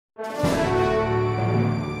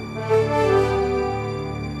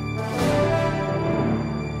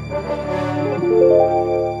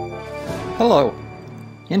Hello,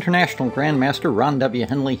 International Grandmaster Ron W.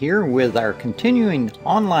 Henley here with our continuing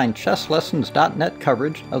online chesslessons.net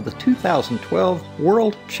coverage of the 2012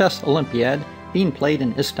 World Chess Olympiad being played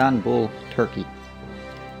in Istanbul, Turkey.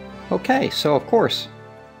 Okay, so of course,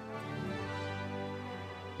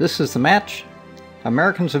 this is the match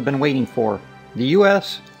Americans have been waiting for. The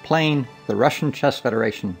US playing the Russian Chess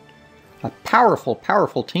Federation. A powerful,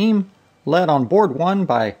 powerful team led on board one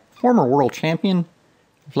by former world champion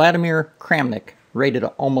Vladimir Kramnik, rated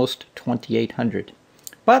almost 2,800.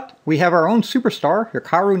 But we have our own superstar,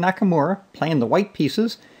 Hikaru Nakamura, playing the white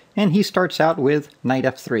pieces, and he starts out with knight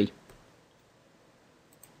f3.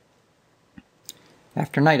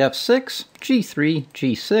 After knight f6, g3,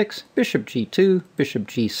 g6, bishop g2, bishop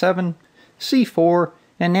g7, c4,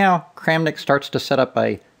 and now Kramnik starts to set up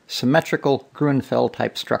a symmetrical Gruenfeld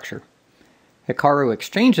type structure. Hikaru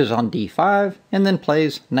exchanges on d5 and then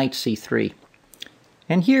plays knight c3.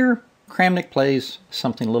 And here Kramnik plays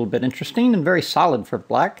something a little bit interesting and very solid for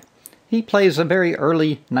black. He plays a very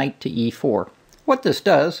early knight to e4. What this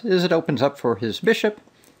does is it opens up for his bishop,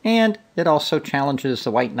 and it also challenges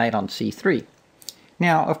the white knight on c3.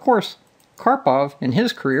 Now, of course, Karpov in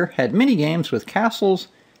his career had many games with castles,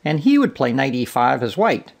 and he would play knight e5 as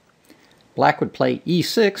white. Black would play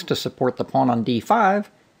e6 to support the pawn on d5,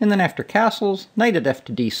 and then after castles, knight at f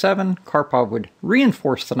to d7, Karpov would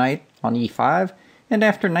reinforce the knight on e5, and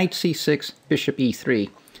after knight c6, bishop e3.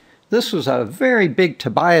 This was a very big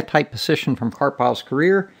Tobias-type position from Karpov's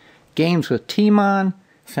career. Games with Timon,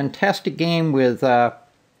 fantastic game with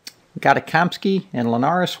Gadakamsky and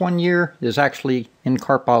Linares one year is actually in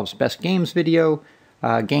Karpov's best games video.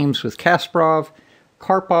 Games with Kasparov.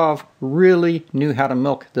 Karpov really knew how to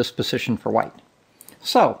milk this position for white.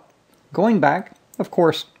 So, going back, of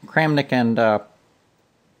course, Kramnik and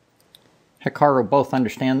Hikaru both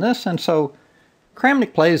understand this, and so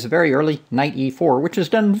Kramnik plays a very early knight e4, which has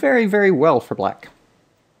done very, very well for black.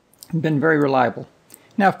 Been very reliable.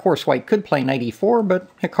 Now, of course, white could play knight e4, but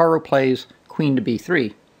Hikaru plays queen to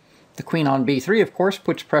b3. The queen on b3, of course,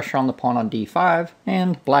 puts pressure on the pawn on d5,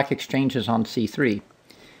 and black exchanges on c3.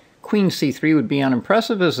 Queen c3 would be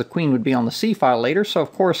unimpressive, as the queen would be on the c-file later, so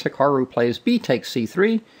of course Hikaru plays b takes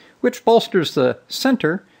c3, which bolsters the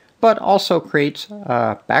center, but also creates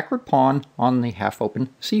a backward pawn on the half-open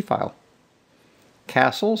c-file.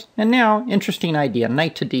 Castles, and now, interesting idea,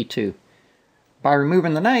 knight to d2. By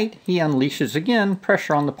removing the knight, he unleashes again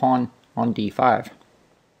pressure on the pawn on d5.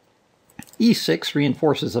 e6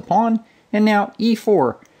 reinforces the pawn, and now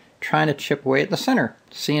e4, trying to chip away at the center,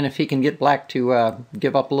 seeing if he can get black to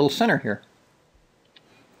give up a little center here.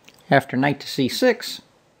 After knight to c6,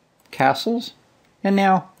 castles, and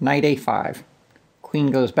now knight a5.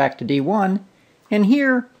 Queen goes back to d1, and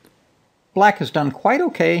here black has done quite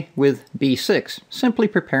okay with b6, simply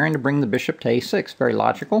preparing to bring the bishop to a6, very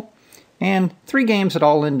logical. And 3 games that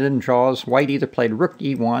all ended in draws. White either played rook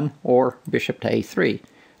e1 or bishop to a3.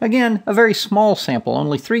 Again, a very small sample,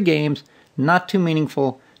 only 3 games, not too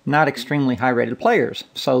meaningful, not extremely high-rated players.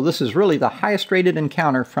 So this is really the highest-rated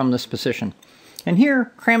encounter from this position. And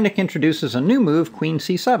here, Kramnik introduces a new move, queen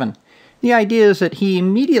c7. The idea is that he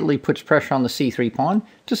immediately puts pressure on the c3 pawn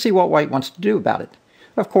to see what white wants to do about it.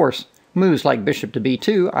 Of course, moves like bishop to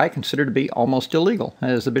b2 I consider to be almost illegal,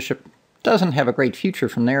 as the bishop doesn't have a great future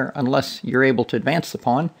from there unless you're able to advance the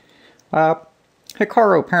pawn.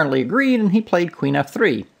 Hikaru apparently agreed, and he played queen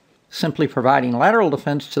f3, simply providing lateral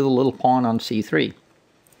defense to the little pawn on c3.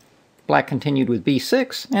 Black continued with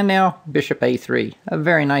b6, and now bishop a3, a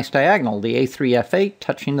very nice diagonal, the a3 f8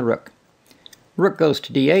 touching the rook. Rook goes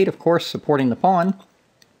to d8, of course, supporting the pawn,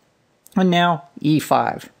 and now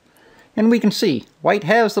e5. And we can see, white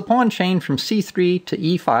has the pawn chain from c3 to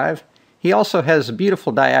e5. He also has a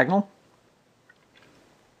beautiful diagonal.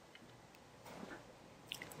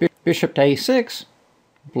 Bishop to a6.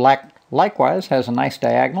 Black likewise has a nice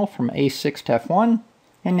diagonal from a6 to f1.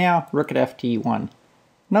 And now rook at f to e1.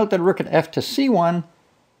 Note that rook at f to c1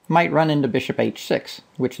 might run into bishop h6,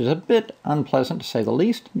 which is a bit unpleasant to say the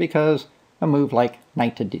least, because a move like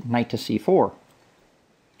knight to c4.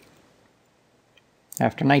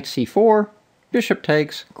 After knight c4, bishop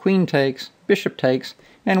takes, queen takes, bishop takes,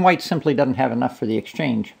 and white simply doesn't have enough for the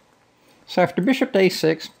exchange. So after bishop to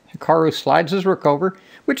a6, Hikaru slides his rook over,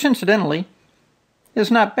 which incidentally is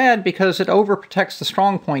not bad because it overprotects the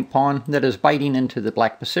strong point pawn that is biting into the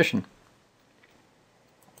black position.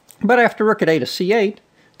 But after rook at a to c8,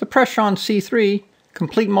 the pressure on c3,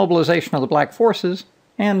 complete mobilization of the black forces,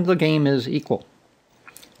 and the game is equal.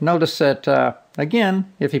 Notice that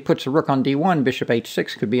again, if he puts a rook on d1, bishop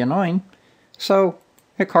h6 could be annoying. So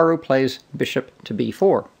Hikaru plays bishop to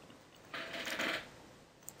b4.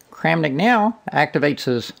 Kramnik now activates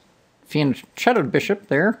his fianchetto bishop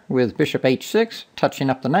there with bishop h6, touching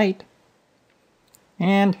up the knight.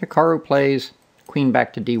 And Hikaru plays queen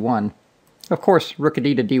back to d1. Of course, rook to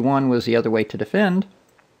d1 was the other way to defend.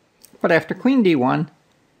 But after queen d1,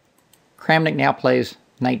 Kramnik now plays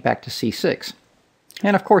knight back to c6.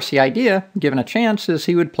 And of course the idea, given a chance, is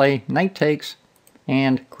he would play knight takes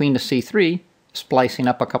and queen to c3, splicing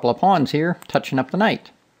up a couple of pawns here, touching up the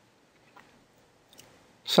knight.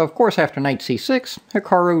 So of course after knight c6,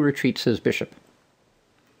 Hikaru retreats his bishop.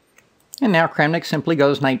 And now Kramnik simply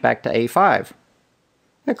goes knight back to a5.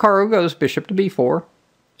 Hikaru goes bishop to b4,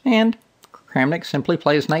 and Kramnik simply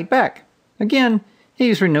plays knight back. Again,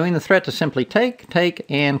 he's renewing the threat to simply take,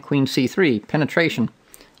 and queen c3, penetration.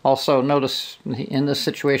 Also notice in this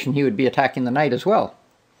situation he would be attacking the knight as well.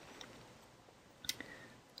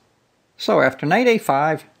 So after knight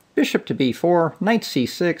a5, bishop to b4, knight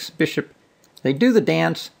c6, bishop, they do the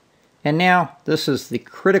dance, and now this is the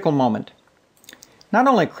critical moment. Not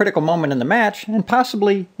only a critical moment in the match, and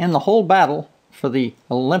possibly in the whole battle for the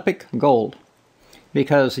Olympic gold.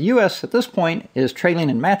 Because the US at this point is trailing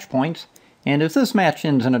in match points, and if this match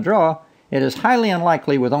ends in a draw, it is highly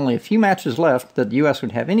unlikely with only a few matches left that the US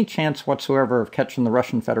would have any chance whatsoever of catching the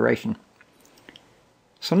Russian Federation.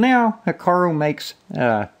 So now Hikaru makes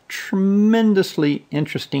a tremendously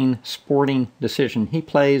interesting sporting decision. He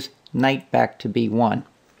plays knight back to b1.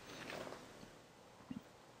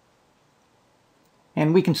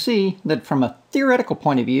 And we can see that from a theoretical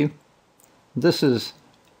point of view, this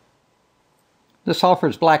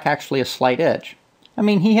offers black actually a slight edge. I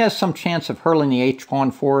mean, he has some chance of hurling the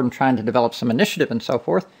h-pawn forward and trying to develop some initiative and so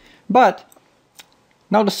forth, but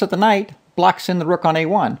notice that the knight blocks in the rook on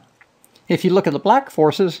a1. If you look at the black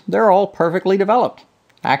forces, they're all perfectly developed,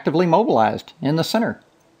 actively mobilized in the center.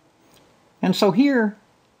 And so here,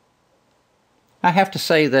 I have to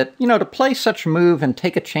say that, to play such a move and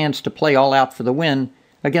take a chance to play all out for the win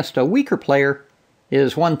against a weaker player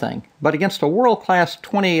is one thing, but against a world-class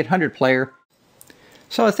 2800 player.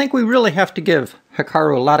 So I think we really have to give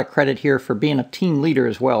Hikaru a lot of credit here for being a team leader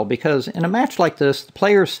as well, because in a match like this, the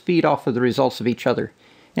players feed off of the results of each other.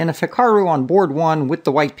 And if Hikaru on board 1 with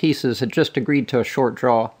the white pieces had just agreed to a short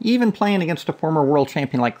draw, even playing against a former world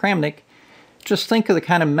champion like Kramnik, just think of the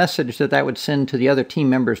kind of message that that would send to the other team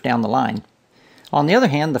members down the line. On the other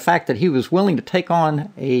hand, the fact that he was willing to take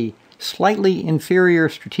on a slightly inferior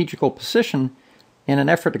strategical position in an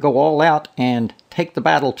effort to go all out and take the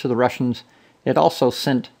battle to the Russians, it also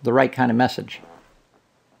sent the right kind of message.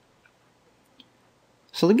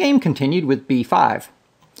 So the game continued with b5.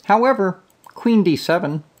 However, queen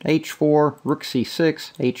d7, h4, rook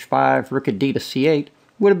c6, h5, rook at d to c8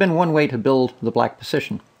 would have been one way to build the black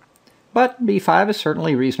position. But b5 is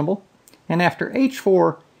certainly reasonable, and after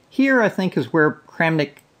h4, here I think is where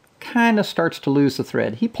Kramnik kind of starts to lose the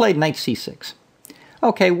thread. He played knight c6.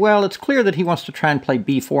 Okay, well, it's clear that he wants to try and play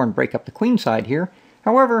b4 and break up the queenside here.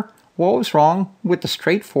 However, what was wrong with the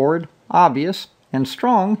straightforward, obvious, and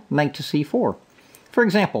strong knight to c4? For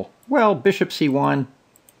example, well, bishop c1,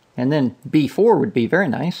 and then b4 would be very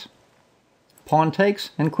nice. Pawn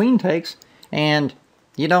takes and queen takes, and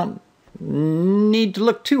you don't need to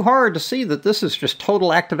look too hard to see that this is just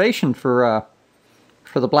total activation for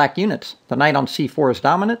the black units. The knight on c4 is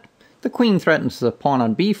dominant, the queen threatens the pawn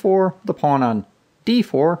on b4, the pawn on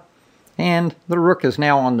d4, and the rook is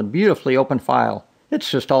now on the beautifully open file. It's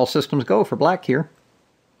just all systems go for black here.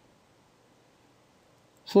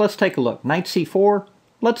 So let's take a look. Knight c4,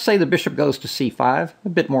 let's say the bishop goes to c5, a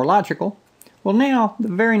bit more logical. Well now, the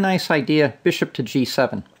very nice idea, bishop to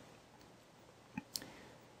g7.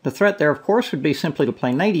 The threat there, of course, would be simply to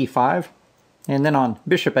play knight e5, and then on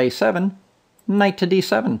bishop a7, knight to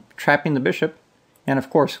d7, trapping the bishop. And of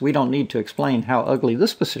course, we don't need to explain how ugly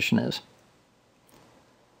this position is.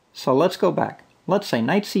 So let's go back. Let's say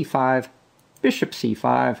knight c5, bishop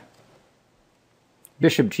c5,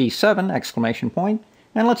 bishop g7, exclamation point,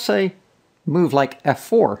 and let's say move like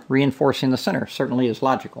f4, reinforcing the center, certainly is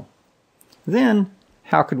logical. Then,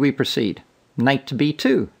 how could we proceed? Knight to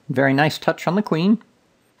b2, very nice touch on the queen,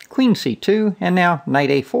 queen c2, and now knight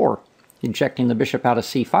a4, ejecting the bishop out of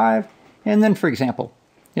c5, and then, for example,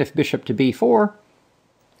 if bishop to b4,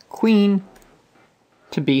 queen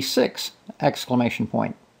to b6, exclamation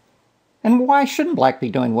point. And why shouldn't black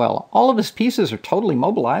be doing well? All of his pieces are totally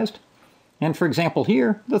mobilized. And for example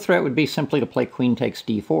here, the threat would be simply to play queen takes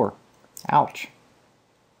d4. Ouch.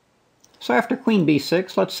 So after queen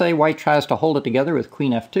b6, let's say white tries to hold it together with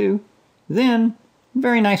queen f2. Then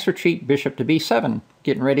very nice retreat, bishop to b7,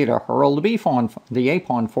 getting ready to hurl the a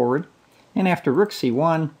pawn forward. And after rook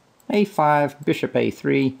c1, a5, bishop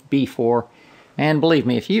a3, b4. And believe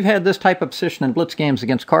me, if you've had this type of position in blitz games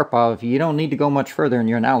against Karpov, you don't need to go much further in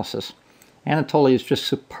your analysis. Anatoly is just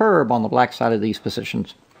superb on the black side of these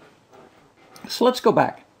positions. So let's go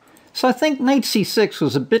back. So I think knight c6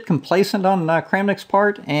 was a bit complacent on Kramnik's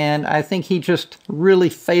part, and I think he just really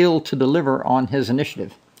failed to deliver on his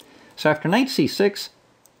initiative. So after knight c6,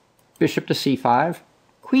 bishop to c5,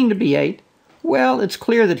 queen to b8. Well, it's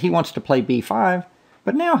clear that he wants to play b5,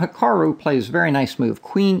 but now Hikaru plays a very nice move,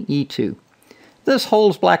 queen e2. This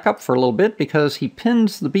holds black up for a little bit because he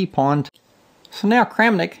pins the b pawn. So now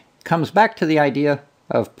Kramnik comes back to the idea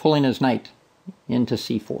of pulling his knight into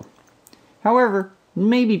c4. However,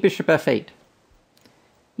 maybe bishop f8.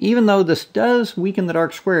 Even though this does weaken the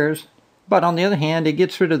dark squares, but on the other hand, it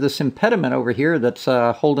gets rid of this impediment over here that's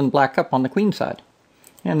holding black up on the queen side.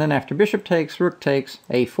 And then after bishop takes, rook takes,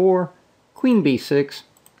 a4, queen b6,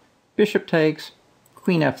 bishop takes,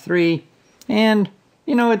 queen f3, and,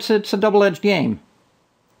 you know, it's a double-edged game.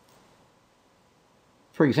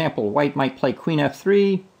 For example, white might play queen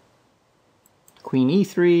f3, queen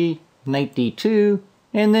e3, knight d2,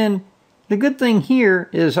 and then the good thing here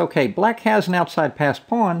is, okay, black has an outside passed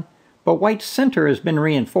pawn, but white's center has been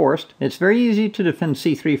reinforced. It's very easy to defend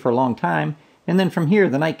c3 for a long time, and then from here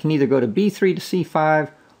the knight can either go to b3 to c5,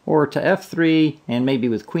 or to f3, and maybe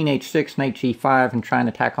with queen h6, knight g5, and try and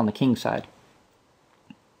attack on the king side.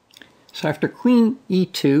 So after queen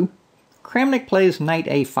e2, Kramnik plays knight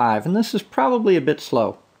a5, and this is probably a bit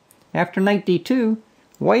slow. After knight d2,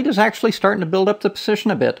 white is actually starting to build up the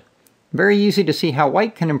position a bit. Very easy to see how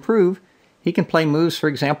white can improve. He can play moves, for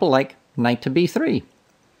example, like knight to b3.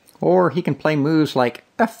 Or he can play moves like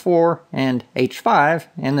f4 and h5,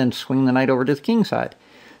 and then swing the knight over to the king side.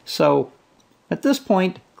 So, at this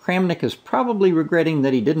point, Kramnik is probably regretting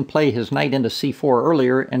that he didn't play his knight into c4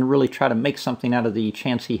 earlier and really try to make something out of the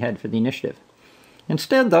chance he had for the initiative.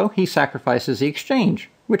 Instead, though, he sacrifices the exchange,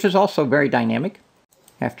 which is also very dynamic.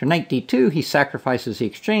 After knight d2, he sacrifices the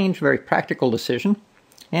exchange, very practical decision.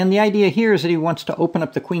 And the idea here is that he wants to open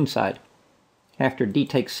up the queen side. After d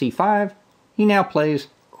takes c5, he now plays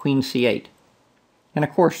queen c8. And of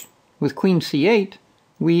course, with queen c8,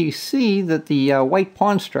 we see that the white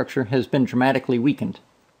pawn structure has been dramatically weakened.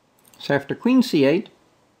 So after queen c8,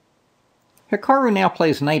 Hikaru now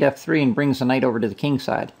plays knight f3 and brings the knight over to the king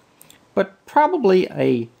side. But probably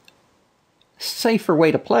a safer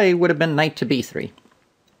way to play would have been knight to b3.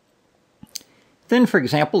 Then, for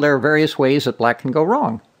example, there are various ways that black can go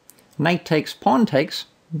wrong. Knight takes, pawn takes,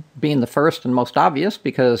 being the first and most obvious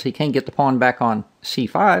because he can't get the pawn back on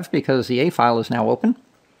c5 because the a-file is now open.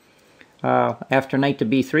 After knight to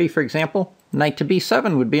b3, for example, knight to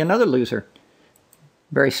b7 would be another loser.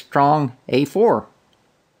 Very strong a4.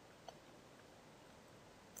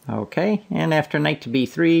 Okay, and after knight to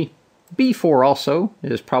b3, b4 also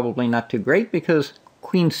is probably not too great because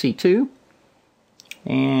queen c2.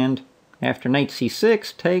 And after knight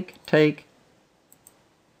c6, take,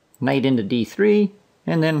 knight into d3,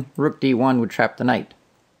 and then rook d1 would trap the knight.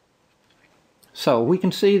 So we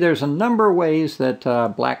can see there's a number of ways that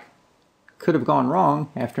black could have gone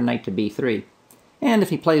wrong after knight to b3. And if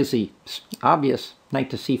he plays the obvious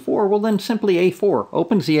knight to c4, well then simply a4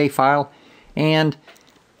 opens the a-file, and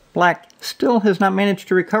black still has not managed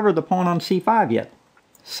to recover the pawn on c5 yet.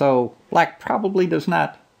 So black probably does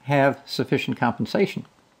not have sufficient compensation.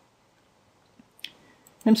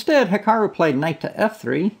 Instead, Hikaru played knight to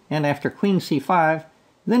f3, and after queen c5,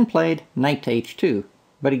 then played knight to h2.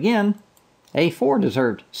 But again, a4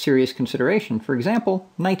 deserved serious consideration. For example,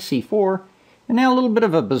 knight c4, and now a little bit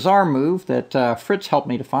of a bizarre move that Fritz helped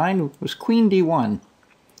me to find was queen d1.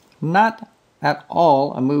 Not at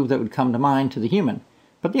all a move that would come to mind to the human,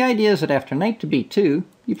 but the idea is that after knight to b2,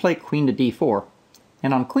 you play queen to d4.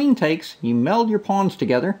 And on queen takes, you meld your pawns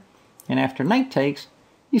together, and after knight takes,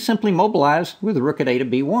 you simply mobilize with rook at a to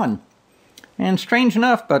b1. And strange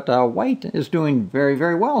enough, but white is doing very,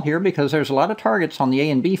 very well here because there's a lot of targets on the a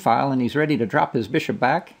and b file, and he's ready to drop his bishop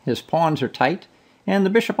back, his pawns are tight, and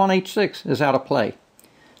the bishop on h6 is out of play.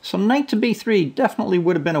 So knight to b3 definitely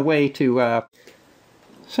would have been a way to...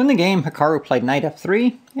 So in the game, Hikaru played knight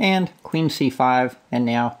f3, and queen c5, and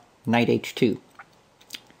now knight h2.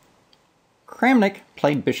 Kramnik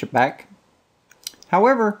played bishop back.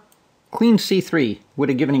 However, queen c3 would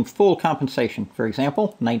have given him full compensation. For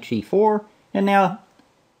example, knight g4, and now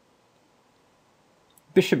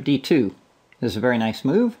bishop d2 is a very nice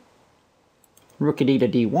move. Rook at e to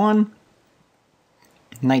d1,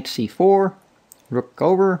 knight c4, rook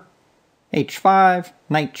over, h5,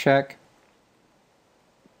 knight check,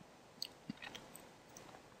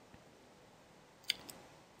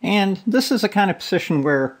 And this is a kind of position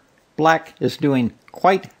where black is doing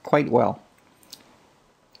quite well.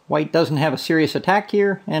 White doesn't have a serious attack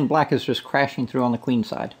here, and black is just crashing through on the queen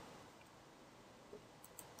side.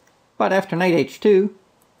 But after knight h2,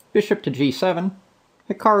 bishop to g7,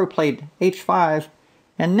 Hikaru played h5,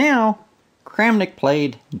 and now Kramnik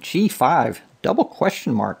played g5, double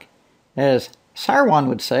question mark. As Sarwan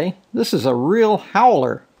would say, this is a real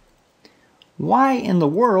howler. Why in the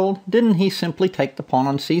world didn't he simply take the pawn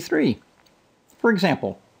on c3? For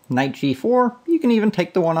example, knight g4, you can even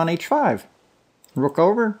take the one on h5. Rook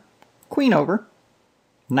over, queen over,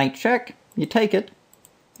 knight check, you take it,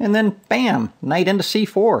 and then bam, knight into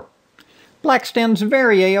c4. Black stands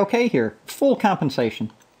very a-okay here, full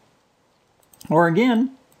compensation. Or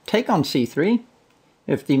again, take on c3.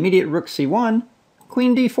 If the immediate rook c1,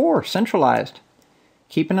 queen d4, centralized.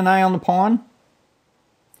 Keeping an eye on the pawn.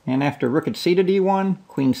 And after rook at c to d1,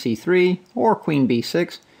 queen c3, or queen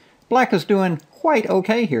b6, black is doing quite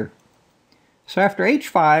okay here. So after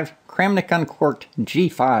h5, Kramnik uncorked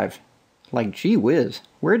g5. Like gee whiz,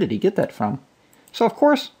 where did he get that from? So of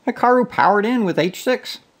course, Hikaru powered in with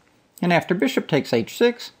h6. And after bishop takes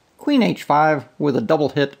h6, queen h5 with a double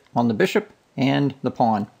hit on the bishop and the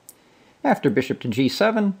pawn. After bishop to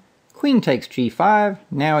g7, queen takes g5,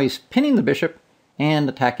 now he's pinning the bishop and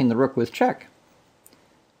attacking the rook with check.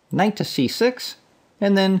 Knight to c6,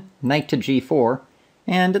 and then knight to g4,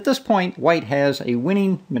 and at this point white has a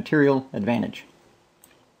winning material advantage.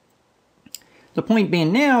 The point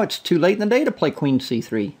being now it's too late in the day to play queen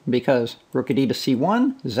c3, because rook at e to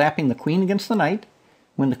c1, zapping the queen against the knight.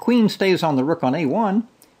 When the queen stays on the rook on a1,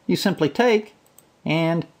 you simply take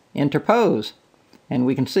and interpose, and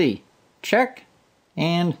we can see check,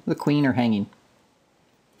 and the queen are hanging.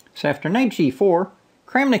 So after knight g4,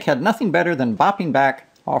 Kramnik had nothing better than bopping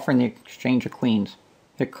back, offering the exchange of queens.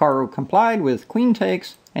 Hikaru complied with queen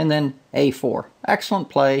takes, and then a4. Excellent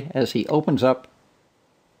play as he opens up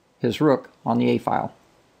his rook on the a-file.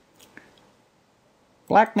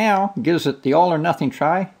 Black now gives it the all or nothing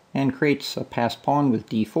try, and creates a passed pawn with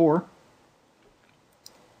d4.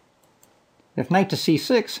 If knight to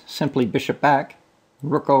c6, simply bishop back,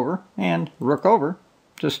 rook over, and rook over,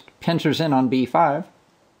 just pincers in on b5.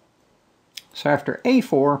 So after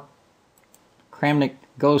a4, Kramnik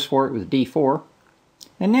goes for it with d4,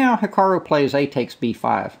 and now Hikaru plays a takes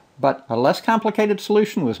b5, but a less complicated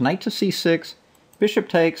solution was knight to c6, bishop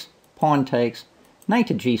takes, pawn takes, knight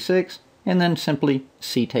to g6, and then simply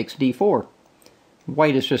c takes d4.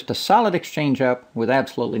 White is just a solid exchange up with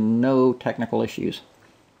absolutely no technical issues.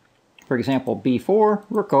 For example, b4,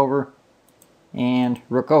 rook over, and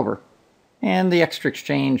rook over. And the extra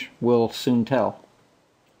exchange will soon tell.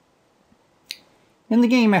 In the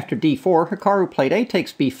game after d4, Hikaru played a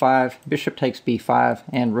takes b5, bishop takes b5,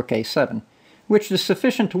 and rook a7, which is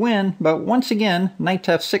sufficient to win, but once again, knight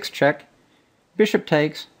to f6 check, bishop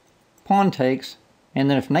takes, pawn takes, and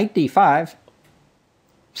then if knight d5,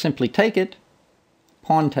 simply take it,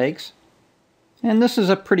 pawn takes, and this is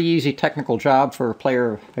a pretty easy technical job for a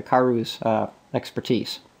player of Hikaru's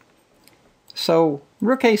expertise. So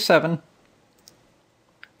rook a7,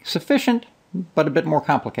 sufficient, but a bit more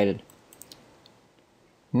complicated.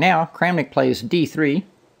 Now Kramnik plays d3,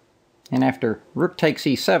 and after rook takes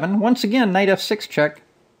e7, once again knight f6 check.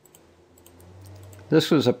 This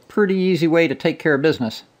was a pretty easy way to take care of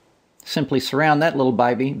business. Simply surround that little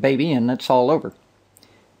baby and it's all over.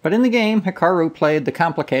 But in the game, Hikaru played the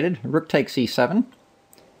complicated rook takes e7,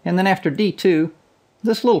 and then after d2,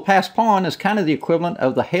 this little passed pawn is kind of the equivalent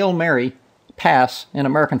of the Hail Mary pass in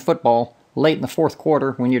American football late in the fourth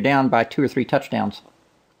quarter when you're down by 2 or 3 touchdowns.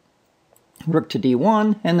 Rook to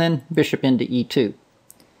d1, and then bishop into e2.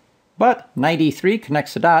 But knight e3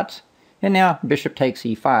 connects the dots, and now bishop takes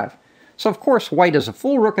e5. So of course white is a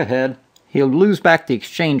full rook ahead. He'll lose back the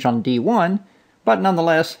exchange on d1, but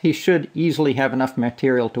nonetheless he should easily have enough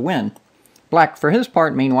material to win. Black, for his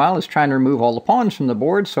part, meanwhile, is trying to remove all the pawns from the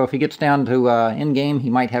board, so if he gets down to endgame, he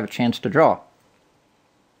might have a chance to draw.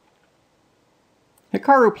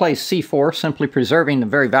 Hikaru plays c4, simply preserving the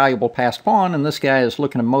very valuable passed pawn, and this guy is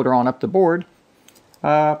looking to motor on up the board.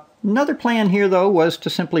 Another plan here, though, was to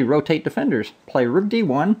simply rotate defenders. Play rook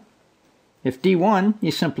d1. If d1, you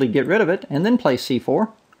simply get rid of it, and then play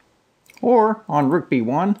c4. Or, on rook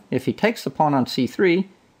b1, if he takes the pawn on c3,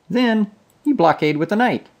 then you blockade with the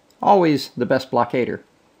knight. Always the best blockader.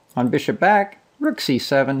 On bishop back, rook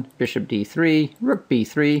c7, bishop d3, rook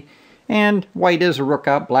b3, and white is a rook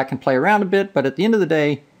up. Black can play around a bit, but at the end of the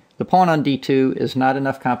day, the pawn on d2 is not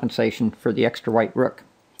enough compensation for the extra white rook.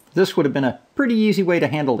 This would have been a pretty easy way to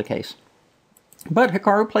handle the case. But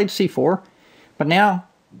Hikaru played c4, but now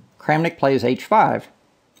Kramnik plays h5.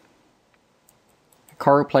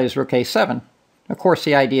 Hikaru plays rook a7. Of course,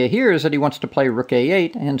 the idea here is that he wants to play rook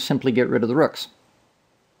a8 and simply get rid of the rooks.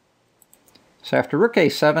 So after rook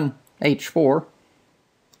a7, h4,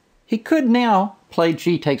 he could now play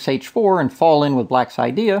g takes h4 and fall in with black's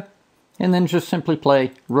idea, and then just simply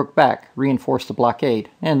play rook back, reinforce the blockade,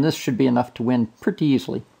 and this should be enough to win pretty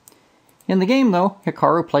easily. In the game, though,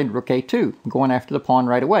 Hikaru played rook a2, going after the pawn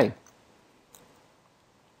right away.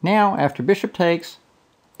 Now, after bishop takes,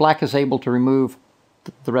 black is able to remove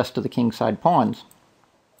the rest of the kingside pawns.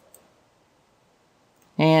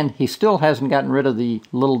 And he still hasn't gotten rid of the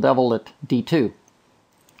little devil at d2.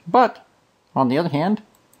 But, on the other hand,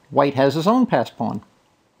 white has his own passed pawn.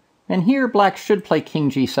 And here black should play king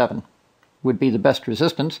g7, would be the best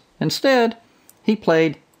resistance. Instead, he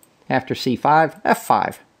played, after c5,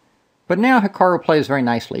 f5. But now Hikaru plays very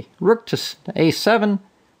nicely. Rook to a7,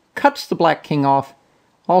 cuts the black king off,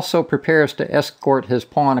 also prepares to escort his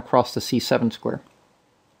pawn across the c7 square.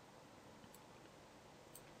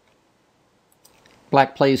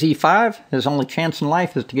 Black plays e5, his only chance in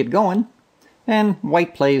life is to get going, and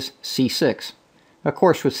white plays c6. Of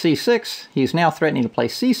course, with c6, he's now threatening to play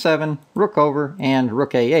c7, rook over, and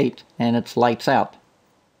rook a8, and it's lights out.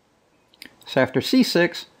 So after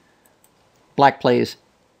c6, black plays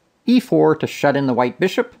e4 to shut in the white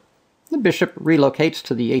bishop. The bishop relocates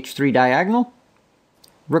to the h3 diagonal.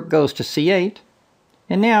 Rook goes to c8,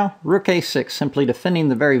 and now rook a6, simply defending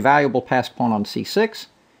the very valuable passed pawn on c6.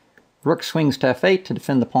 Rook swings to f8 to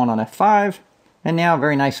defend the pawn on f5, and now,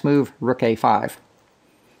 very nice move, rook a5.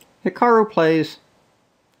 Hikaru plays,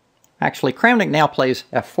 actually Kramnik now plays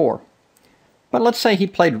f4. But let's say he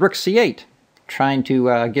played rook c8, trying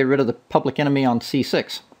to get rid of the public enemy on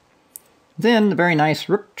c6. Then the very nice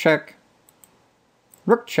rook check,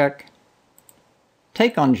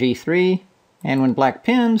 take on g3, and when black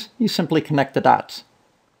pins, you simply connect the dots.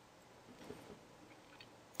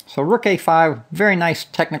 So rook a5, very nice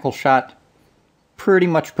technical shot, pretty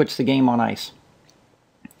much puts the game on ice.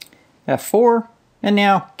 f4, and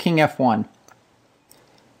now king f1.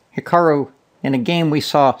 Hikaru, in a game we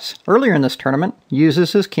saw earlier in this tournament,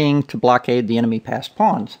 uses his king to blockade the enemy passed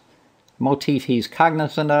pawns. A motif he's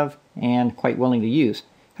cognizant of and quite willing to use.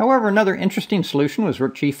 However, another interesting solution was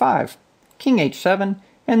rook g5, king h7,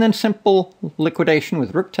 and then simple liquidation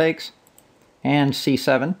with rook takes and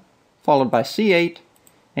c7, followed by c8,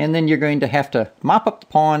 and then you're going to have to mop up the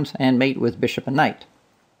pawns and mate with bishop and knight.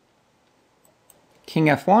 King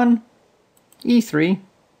f1, e3,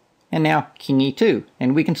 and now king e2.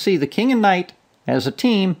 And we can see the king and knight, as a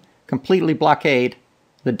team, completely blockade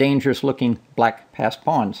the dangerous looking black passed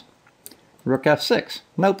pawns. Rook f6.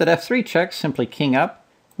 Note that f3 checks, simply king up,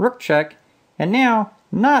 rook check, and now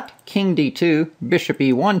not king d2, bishop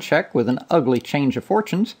e1 check with an ugly change of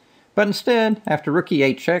fortunes, but instead, after rook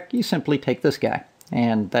e8 check, you simply take this guy.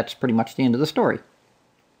 And that's pretty much the end of the story.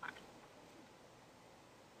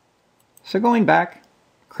 So going back,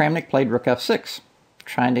 Kramnik played rook f6,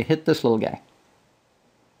 trying to hit this little guy.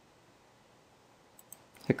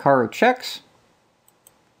 Hikaru checks,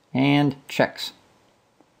 and checks.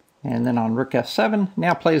 And then on rook f7,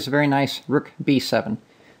 now plays a very nice rook b7.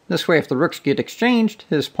 This way, if the rooks get exchanged,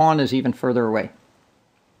 his pawn is even further away.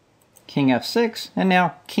 King f6, and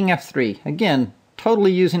now king f3. Again,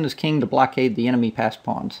 totally using his king to blockade the enemy passed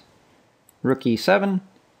pawns. Rook e7,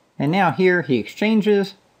 and now here he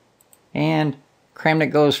exchanges, and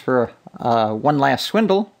Kramnik goes for one last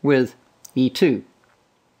swindle with e2.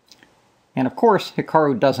 And of course,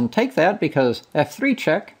 Hikaru doesn't take that because f3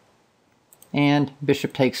 check, and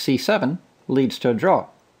bishop takes c7, leads to a draw.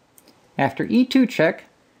 After e2 check,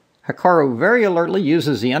 Hikaru very alertly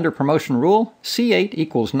uses the under promotion rule, c8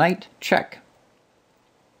 equals knight check.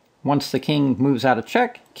 Once the king moves out of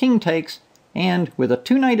check, king takes, and with a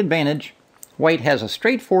two-knight advantage, white has a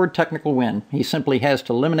straightforward technical win. He simply has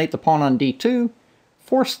to eliminate the pawn on d2,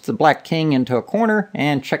 force the black king into a corner,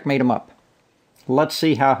 and checkmate him up. Let's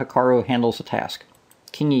see how Hikaru handles the task.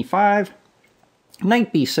 King e5,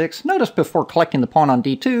 knight b6. Notice before collecting the pawn on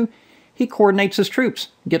d2, he coordinates his troops,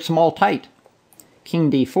 gets them all tight.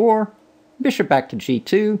 King d4, bishop back to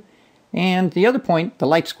g2, and the other point, the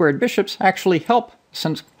light-squared bishops actually help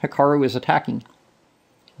since Hikaru is attacking.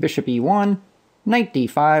 Bishop e1, knight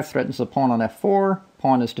d5 threatens the pawn on f4,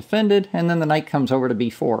 pawn is defended, and then the knight comes over to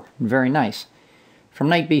b4. Very nice. From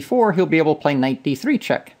knight b4, he'll be able to play knight d3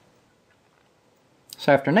 check.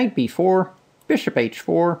 So after knight b4, bishop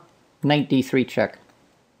h4, knight d3 check.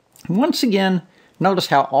 Once again, notice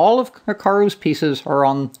how all of Hikaru's pieces are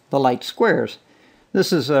on the light squares.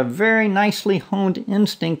 This is a very nicely honed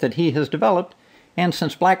instinct that he has developed, and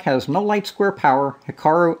since black has no light square power,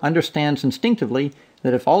 Hikaru understands instinctively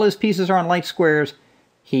that if all his pieces are on light squares,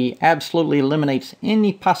 he absolutely eliminates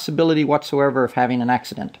any possibility whatsoever of having an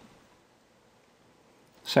accident.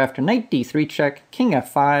 So after knight d3 check, king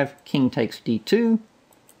f5, king takes d2,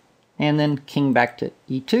 and then king back to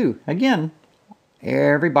e2. Again,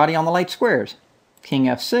 everybody on the light squares. King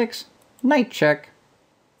f6, knight check,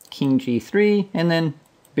 king g3, and then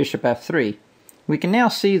bishop f3. We can now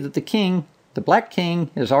see that the king, the black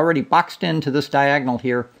king, is already boxed into this diagonal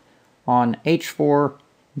here on h4,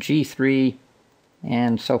 g3,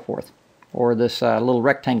 and so forth, or this little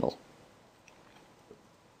rectangle.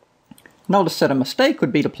 Notice that a mistake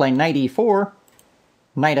would be to play knight e4,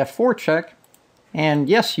 knight f4 check, and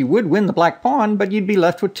yes, you would win the black pawn, but you'd be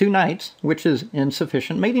left with two knights, which is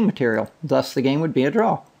insufficient mating material. Thus, the game would be a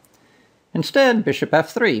draw. Instead, bishop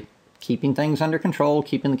f3, keeping things under control,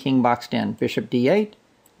 keeping the king boxed in. Bishop d8,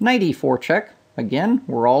 knight e4 check. Again,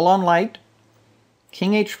 we're all on light.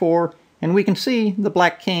 King h4, and we can see the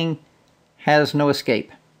black king has no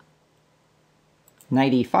escape.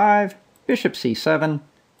 Knight e5, bishop c7,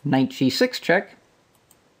 knight g6 check.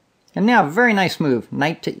 And now, very nice move,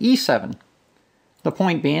 knight to e7. The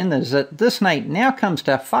point being is that this knight now comes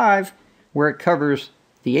to f5, where it covers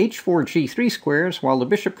the h4, g3 squares, while the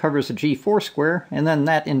bishop covers the g4 square, and then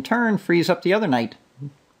that in turn frees up the other knight.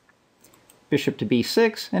 Bishop to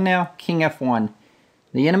b6, and now king f1.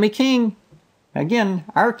 The enemy king, again,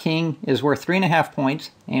 our king is worth 3.5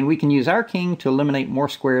 points, and we can use our king to eliminate more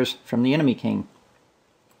squares from the enemy king.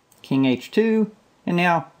 King h2, and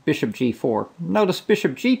now bishop g4. Notice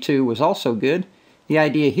bishop g2 was also good. The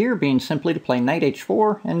idea here being simply to play knight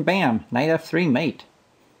h4, and bam, knight f3 mate.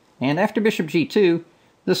 And after bishop g2,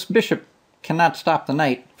 this bishop cannot stop the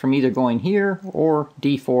knight from either going here or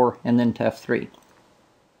d4 and then to f3.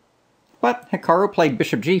 But Hikaru played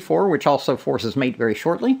bishop g4, which also forces mate very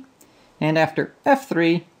shortly. And after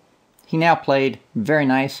f3, he now played, very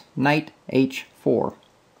nice, knight h4.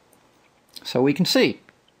 So we can see,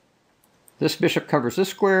 this bishop covers this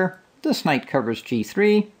square, this knight covers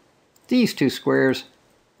g3, these two squares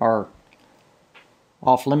are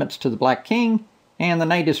off limits to the black king, and the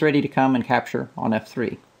knight is ready to come and capture on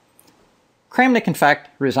f3. Kramnik, in fact,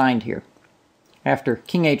 resigned here. After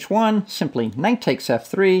king h1, simply knight takes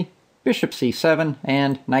f3, bishop c7,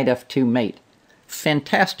 and knight f2 mate.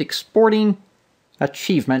 Fantastic sporting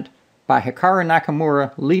achievement by Hikaru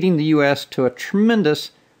Nakamura, leading the U.S. to a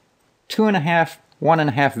tremendous 2.5,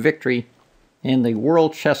 1.5 victory in the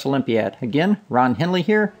World Chess Olympiad. Again, Ron Henley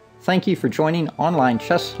here. Thank you for joining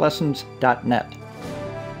OnlineChessLessons.net.